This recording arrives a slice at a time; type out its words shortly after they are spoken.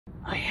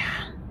Oh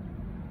yeah.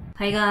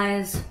 Hi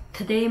guys,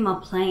 today my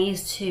plan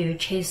is to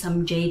chase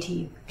some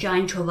JT,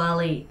 giant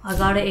Trevally. I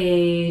got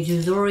a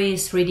Yo-zuri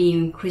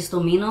 3D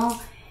crystal minnow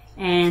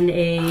and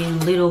a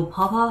little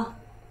papa,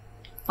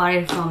 bought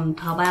it from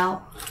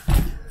Taobao.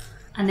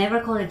 I never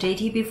caught a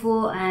JT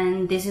before,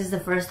 and this is the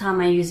first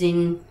time I'm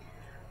using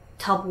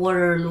top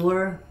water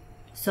lure.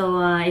 So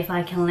if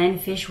I can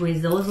land fish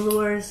with those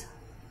lures,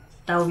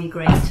 that would be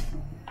great.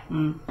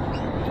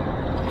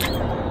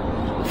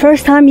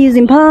 First time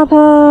using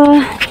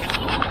papa.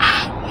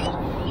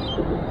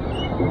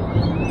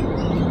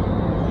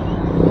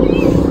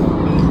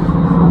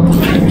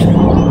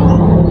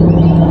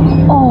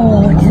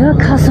 Oh, did I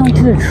cast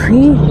onto the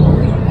tree?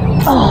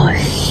 Oh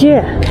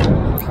shit.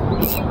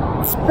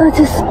 That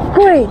is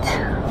great.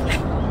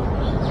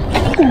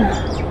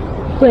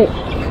 Great.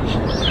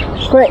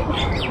 Great.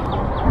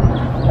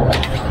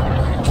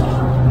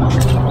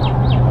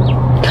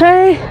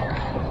 Okay.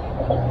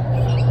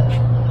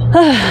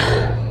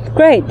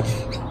 Great.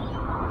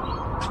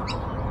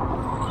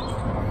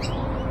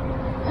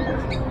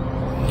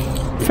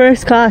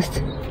 First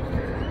cast.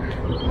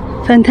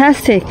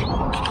 Fantastic.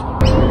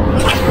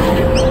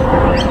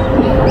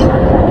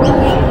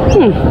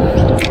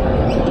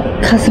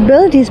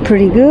 Castability is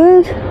pretty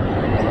good.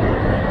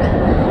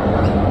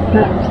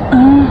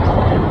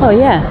 Oh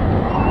yeah.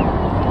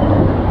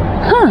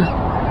 Huh.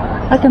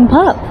 I can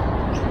pop.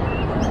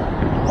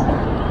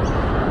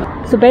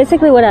 So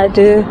basically what I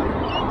do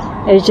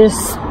is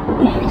just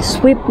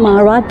sweep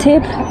my rod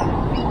tip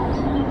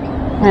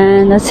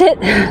and that's it.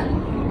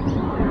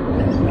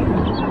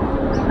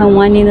 I'm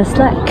winding the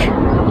slack.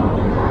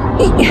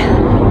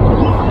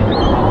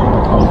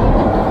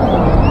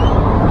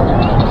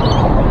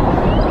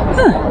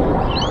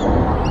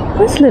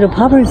 This little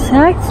popper is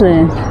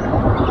excellent.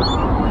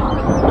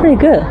 Pretty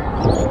good.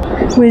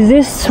 With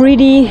this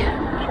 3D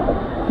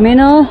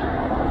minnow,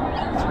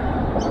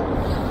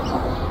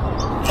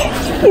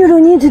 you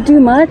don't need to do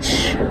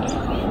much.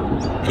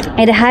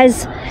 It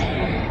has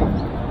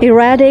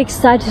erratic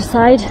side to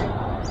side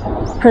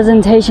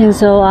presentation,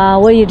 so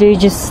what you do is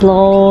just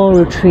slow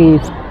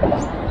retrieve.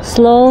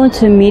 Slow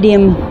to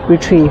medium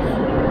retrieve.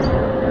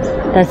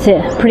 That's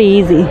it. Pretty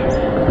easy.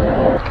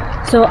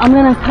 So I'm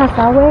gonna pass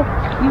that way.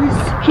 You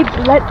just keep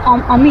let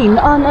on me.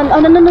 No, not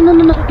on the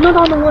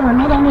water,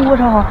 not on the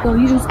water. So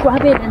you just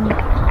grab it and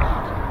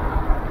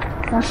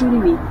start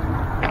shooting me.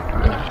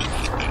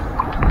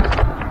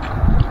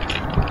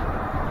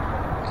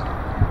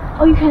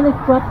 Oh, you can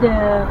like grab the.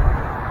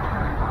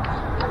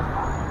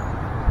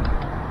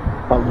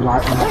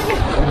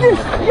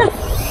 Yes!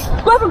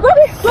 Grab it! Grab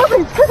it! Grab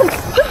it! Grab it!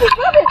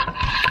 Grab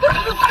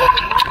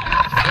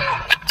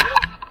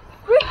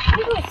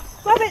it!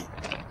 Grab it!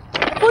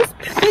 Who's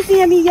facing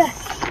at me? Yes!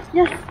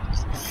 Yes!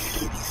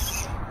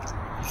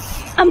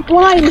 I'm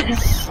blind!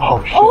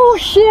 Oh shit! Oh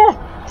shit!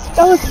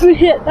 That was a good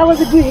hit! That was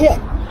a good hit!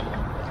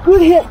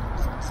 Good hit!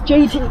 It's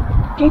JT!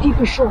 JT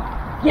for sure!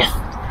 Yes!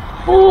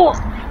 Oh!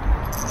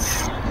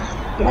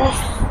 Yes!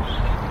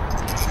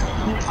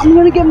 I'm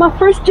gonna get my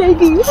first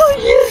JT! Oh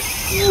yes!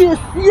 Yes!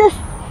 Yes!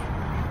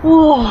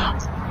 Oh!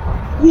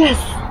 Yes!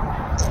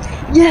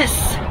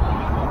 Yes!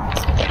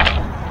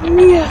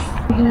 Yes!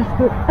 That's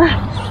good.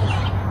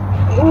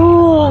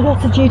 Oh,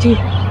 that's a JT.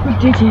 Good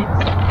JT.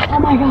 Oh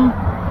my god.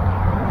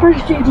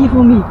 First JT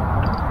for me.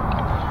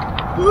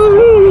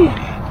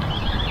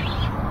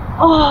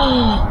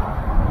 Oh.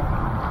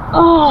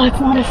 Oh, it's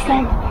not the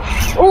same.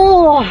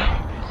 Oh.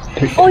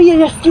 Oh yeah,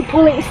 yeah, still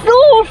pulling.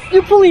 Oh,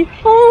 still pulling.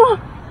 Oh,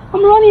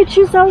 I'm running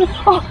 2,000.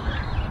 Oh.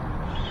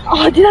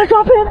 Oh, did I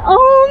drop it?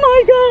 Oh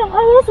my god, I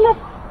lost my.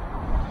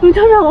 Don't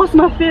tell me I lost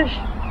my fish.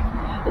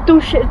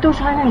 Don't shine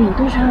at me.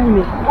 Don't shine at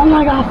me. Oh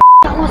my god,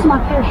 I lost my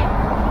fish.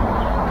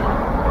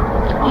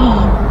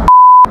 Oh.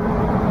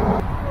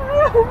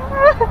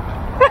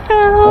 I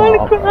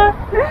wanna cry.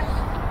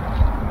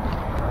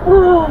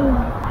 Oh,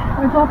 I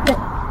dropped it.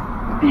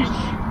 Fish.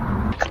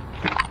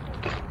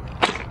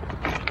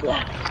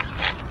 Yeah.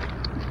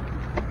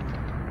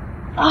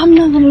 I'm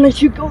not gonna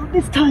let you go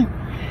this time.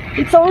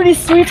 It's already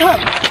 3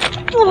 times.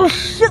 Oh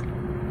shit.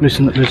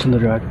 Loosen the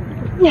drag.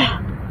 Yeah.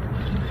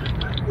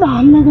 No,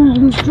 I'm not gonna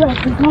lose drag.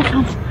 There's no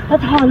chance.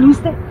 That's how I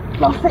lost it.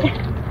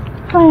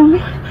 I am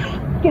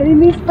getting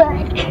this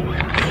back.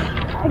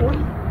 I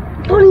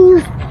am putting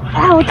you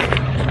out.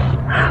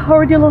 I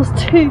already lost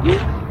 2.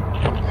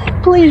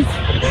 Please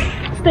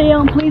stay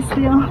on. Please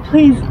stay on.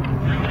 Please.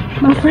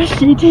 My first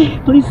JT.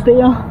 Please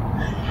stay on.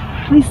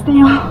 Please stay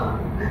on.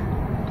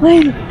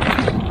 Please.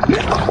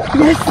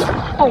 Yes.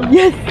 Oh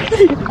yes.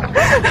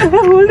 I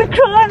wanna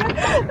cry.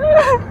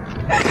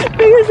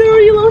 Because I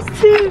already lost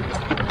 2.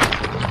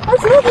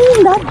 That's not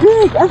even that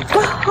big.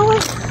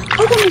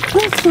 How can it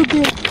feel so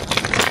big?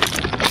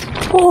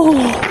 Oh.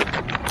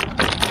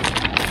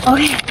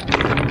 Okay.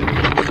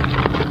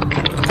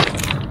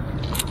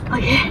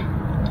 Okay.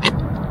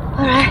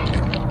 Alright.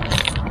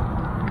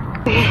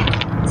 Okay.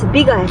 It's a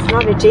big eye, it's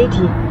not a JT.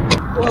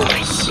 Oh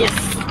yes.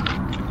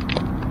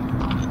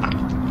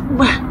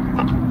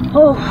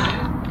 Oh.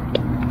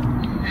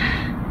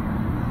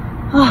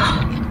 Oh.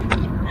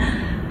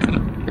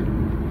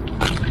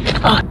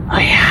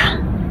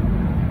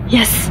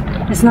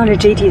 It's not a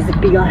JT, it's a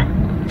big guy.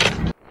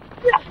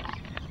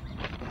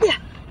 Yes.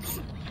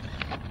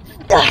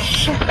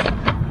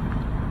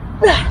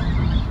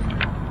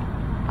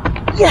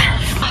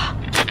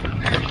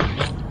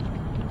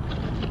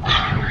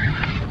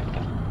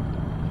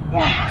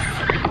 Yes.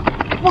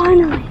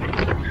 Finally.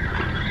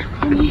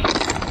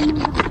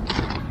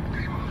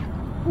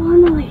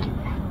 Finally.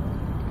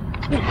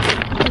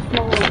 Yeah, it's a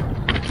small one.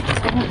 I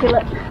can feel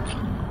it.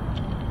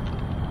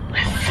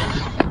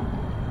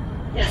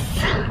 Yes.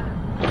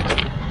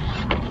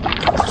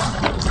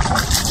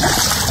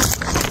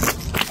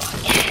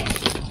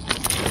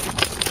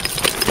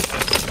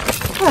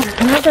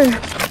 Another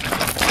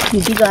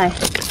big guy.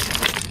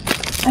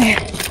 Okay.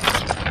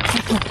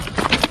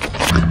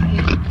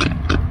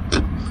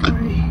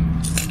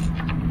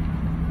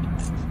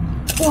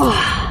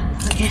 Wow.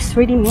 Okay, it's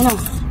pretty minnow.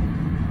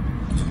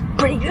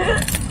 Pretty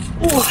good.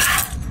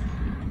 Wow.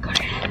 Got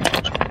it.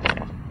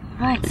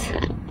 Right.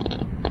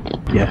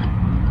 Yeah.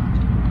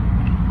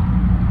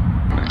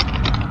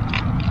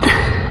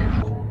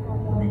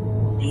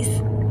 This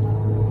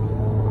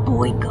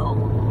boy go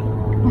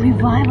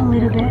revive a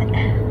little bit.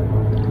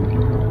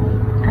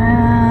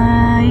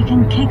 You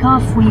can kick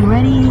off when you're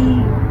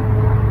ready.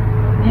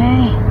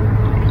 Okay.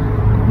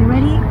 You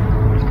ready?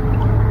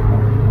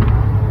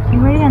 You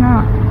ready or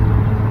not?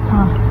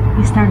 Oh,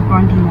 you start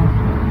grunting now.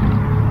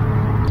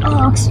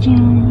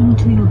 Oxygen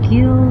into your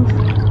gills.